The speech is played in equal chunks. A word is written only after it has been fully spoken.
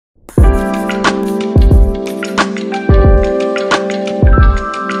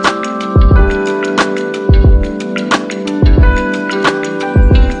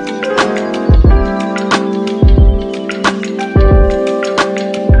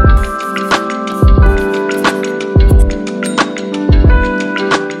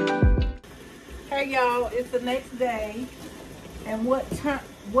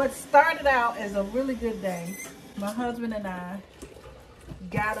what started out as a really good day, my husband and I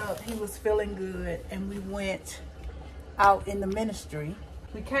got up. He was feeling good, and we went out in the ministry.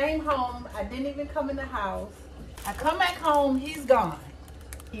 We came home. I didn't even come in the house. I come back home. He's gone.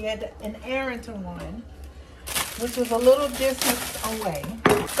 He had an errand to run, which was a little distance away.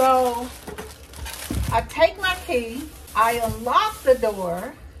 So I take my key. I unlock the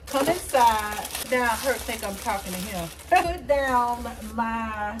door. Come inside. Now her think I'm talking to him. Put down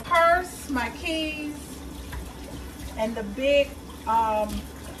my purse, my keys, and the big, not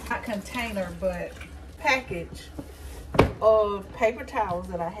container, but package of paper towels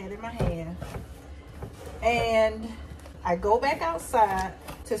that I had in my hand. And I go back outside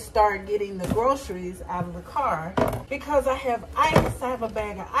to start getting the groceries out of the car because I have ice. I have a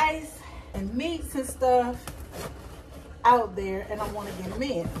bag of ice and meats and stuff out there, and I want to get them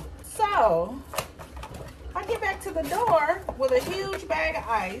in. So I get back to the door with a huge bag of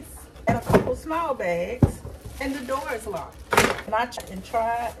ice and a couple small bags, and the door is locked. And I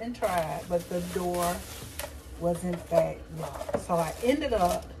tried, but the door was in fact locked. So I ended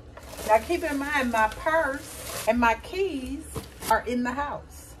up, now keep in mind, my purse and my keys are in the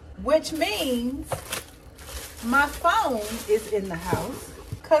house, which means my phone is in the house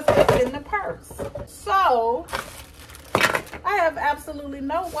because it's in the purse. So I have absolutely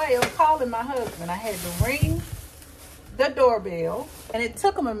no way of calling my husband. I had to ring the doorbell, and it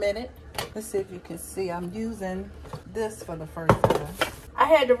took him a minute. Let's see if you can see. I'm using this for the first time. I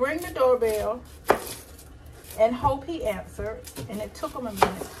had to ring the doorbell and hope he answered, and it took him a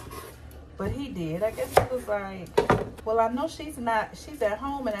minute, but he did. I guess it was like, well, I know she's at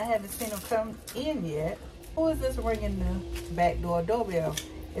home, and I haven't seen her come in yet. Who is this ringing the back door doorbell?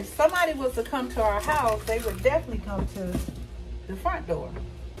 If somebody was to come to our house, they would definitely come to the front door.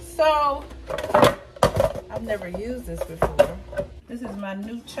 So I've never used this before. This is my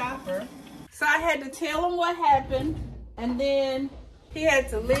new chopper. So I had to tell him what happened, and then he had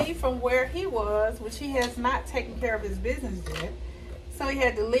to leave from where he was, which he has not taken care of his business yet. So he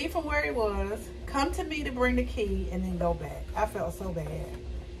had to leave from where he was, come to me to bring the key, and then go back. I felt so bad.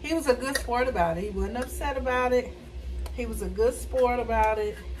 He was a good sport about it. He wasn't upset about it. He was a good sport about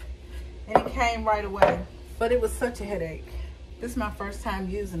it, and he came right away. But it was such a headache. This is my first time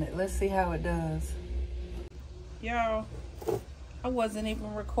using it. Let's see how it does. Y'all, I wasn't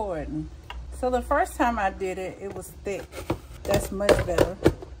even recording. So the first time I did it, it was thick. That's much better.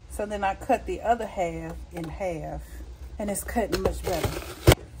 So then I cut the other half in half, and it's cutting much better.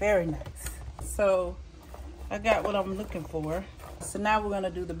 Very nice. So I got what I'm looking for. So now we're gonna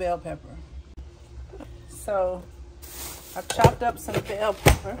do the bell pepper. So I chopped up some bell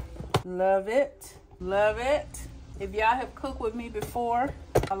pepper. Love it, love it. If y'all have cooked with me before,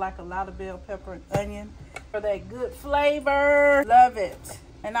 I like a lot of bell pepper and onion for that good flavor. Love it.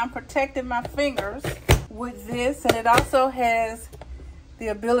 And I'm protecting my fingers with this, and it also has the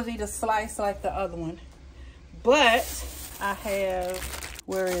ability to slice like the other one. But I have,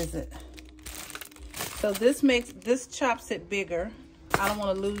 where is it? So this chops it bigger. I don't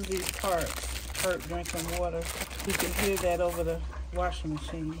want to lose these parts. Hurt drinking water. You can hear that over the washing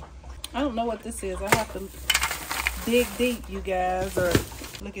machine. I don't know what this is. I have to dig deep, you guys, or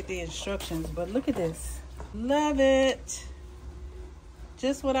look at the instructions. But look at this. Love it.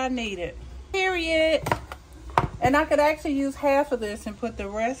 Just what I needed. Period. And I could actually use half of this and put the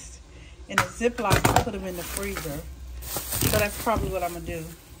rest in a Ziploc and put them in the freezer. So that's probably what I'm going to do.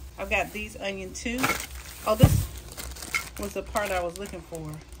 I've got these onion too. Oh, this was the part I was looking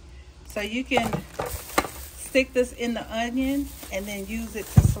for. So you can stick this in the onion and then use it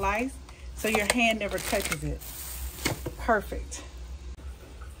to slice so your hand never touches it. Perfect.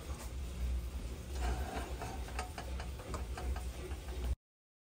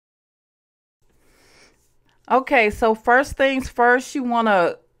 Okay, so first things first, you want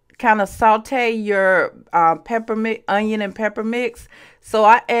to kind of saute your onion and pepper mix. So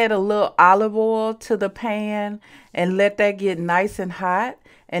I add a little olive oil to the pan and let that get nice and hot.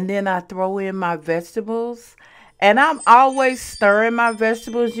 And then I throw in my vegetables. And I'm always stirring my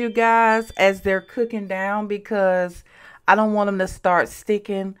vegetables, you guys, as they're cooking down because I don't want them to start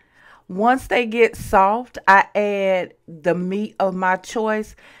sticking. Once they get soft, I add the meat of my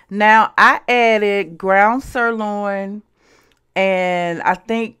choice. Now, I added ground sirloin and I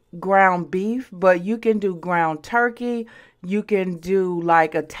think ground beef, but you can do ground turkey. You can do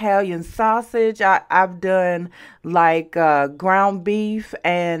like Italian sausage. I've done like ground beef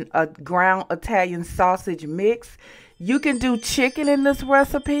and a ground Italian sausage mix. You can do chicken in this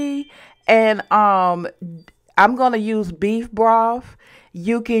recipe. And I'm going to use beef broth.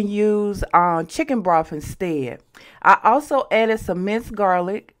 you can use chicken broth instead. I also added some minced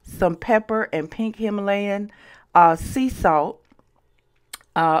garlic, some pepper, and pink Himalayan sea salt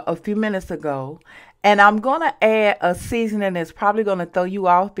a few minutes ago. And I'm going to add a seasoning that's probably going to throw you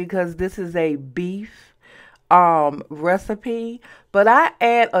off because this is a beef recipe. But I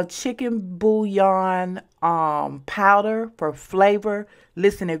add a chicken bouillon powder for flavor.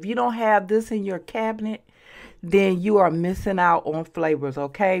 Listen, if you don't have this in your cabinet, then you are missing out on flavors,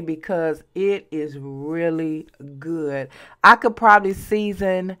 okay? Because it is really good. I could probably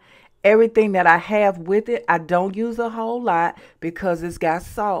season everything that I have with it. I don't use a whole lot because it's got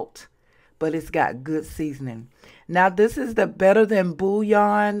salt, but it's got good seasoning. Now, this is the Better Than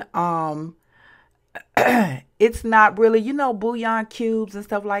Bouillon. It's not really, you know, bouillon cubes and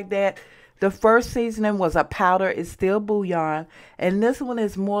stuff like that. The first seasoning was a powder. It's still bouillon. And this one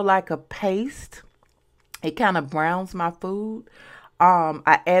is more like a paste. It kind of browns my food.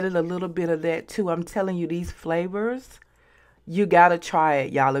 I added a little bit of that too. I'm telling you, these flavors, you got to try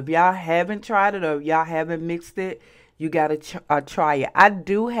it, y'all. If y'all haven't tried it or if y'all haven't mixed it, you got to try it. I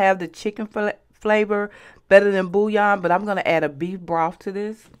do have the chicken flavor Better Than Bouillon, but I'm going to add a beef broth to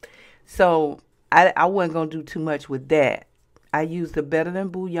this. So I wasn't going to do too much with that. I used the Better Than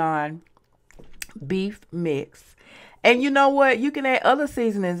Bouillon beef mix. And you know what? You can add other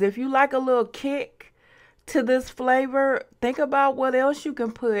seasonings. If you like a little kick to this flavor, think about what else you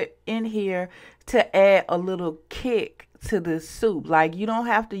can put in here to add a little kick to this soup. Like, you don't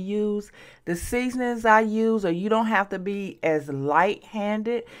have to use the seasonings I use, or you don't have to be as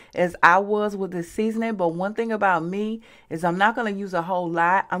light-handed as I was with the seasoning. But one thing about me is I'm not going to use a whole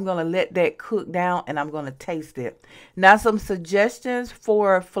lot. I'm going to let that cook down and I'm going to taste it. Now, some suggestions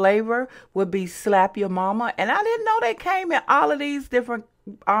for flavor would be Slap Your Mama. And I didn't know they came in all of these different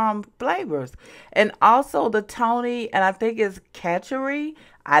flavors. And also the Tony, and I think it's Catchery.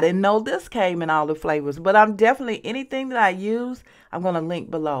 I didn't know this came in all the flavors, but I'm definitely, anything that I use, I'm going to link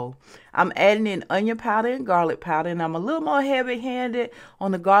below. I'm adding in onion powder and garlic powder, and I'm a little more heavy-handed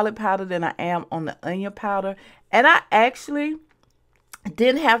on the garlic powder than I am on the onion powder. And I actually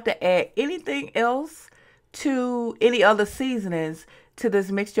didn't have to add anything else to any other seasonings to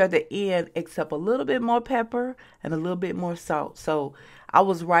this mixture at the end, except a little bit more pepper and a little bit more salt. So I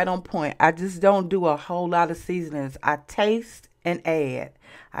was right on point. I just don't do a whole lot of seasonings. I taste and add.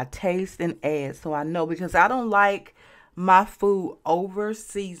 I taste and add. So I know, because I don't like my food over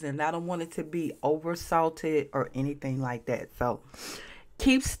seasoned. I don't want it to be over salted or anything like that. So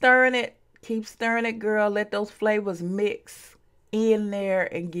keep stirring it. Keep stirring it, girl. Let those flavors mix in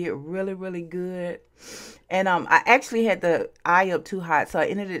there and get really, really good. And I actually had the eye up too hot, so I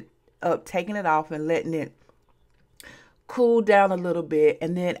ended up taking it off and letting it cool down a little bit.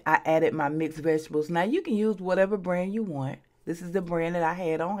 And then I added my mixed vegetables. Now, you can use whatever brand you want. This is the brand that I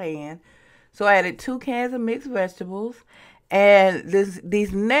had on hand. So I added 2 cans of mixed vegetables. And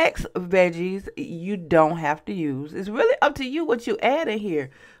these next veggies you don't have to use. It's really up to you what you add in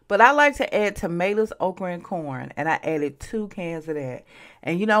here. But I like to add tomatoes, okra, and corn. And I added 2 cans of that.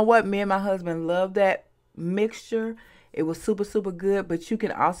 And you know what? Me and my husband love that mixture. It was super, super good. But you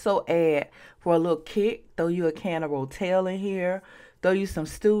can also add, for a little kick, throw you a can of Rotel in here. Throw you some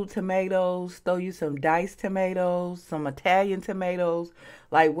stewed tomatoes. Throw you some diced tomatoes. Some Italian tomatoes.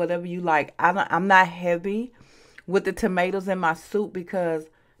 Like, whatever you like. I'm not heavy with the tomatoes in my soup because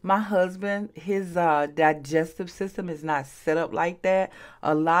my husband, his digestive system is not set up like that.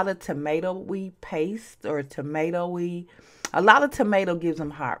 A lot of tomatoey paste or a lot of tomato gives him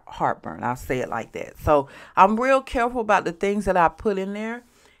heartburn. I'll say it like that. So I'm real careful about the things that I put in there.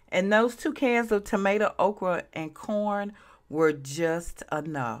 And those 2 cans of tomato, okra, and corn were just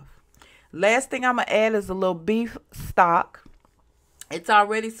enough. Last thing I'm going to add is a little beef stock. It's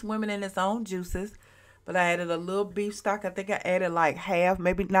already swimming in its own juices. But I added a little beef stock. I think I added like half,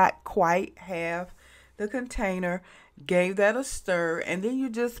 maybe not quite half the container. Gave that a stir. And then you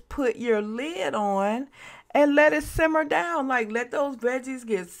just put your lid on and let it simmer down. Like, let those veggies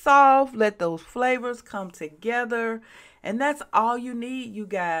get soft. Let those flavors come together. And that's all you need, you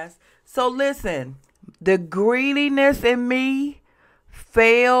guys. So listen, the greediness in me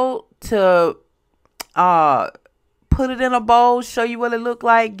failed to put it in a bowl, show you what it looked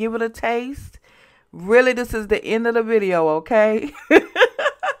like, give it a taste. Really, this is the end of the video, okay?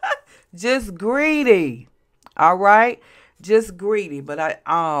 Just greedy. All right? Just greedy. But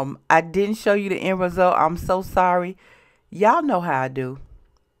I didn't show you the end result. I'm so sorry. Y'all know how I do.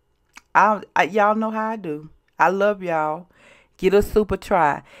 Y'all know how I do. I love y'all. Get a super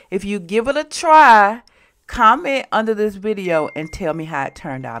try. If you give it a try, comment under this video and tell me how it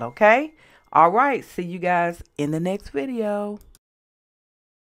turned out, okay? All right. See you guys in the next video.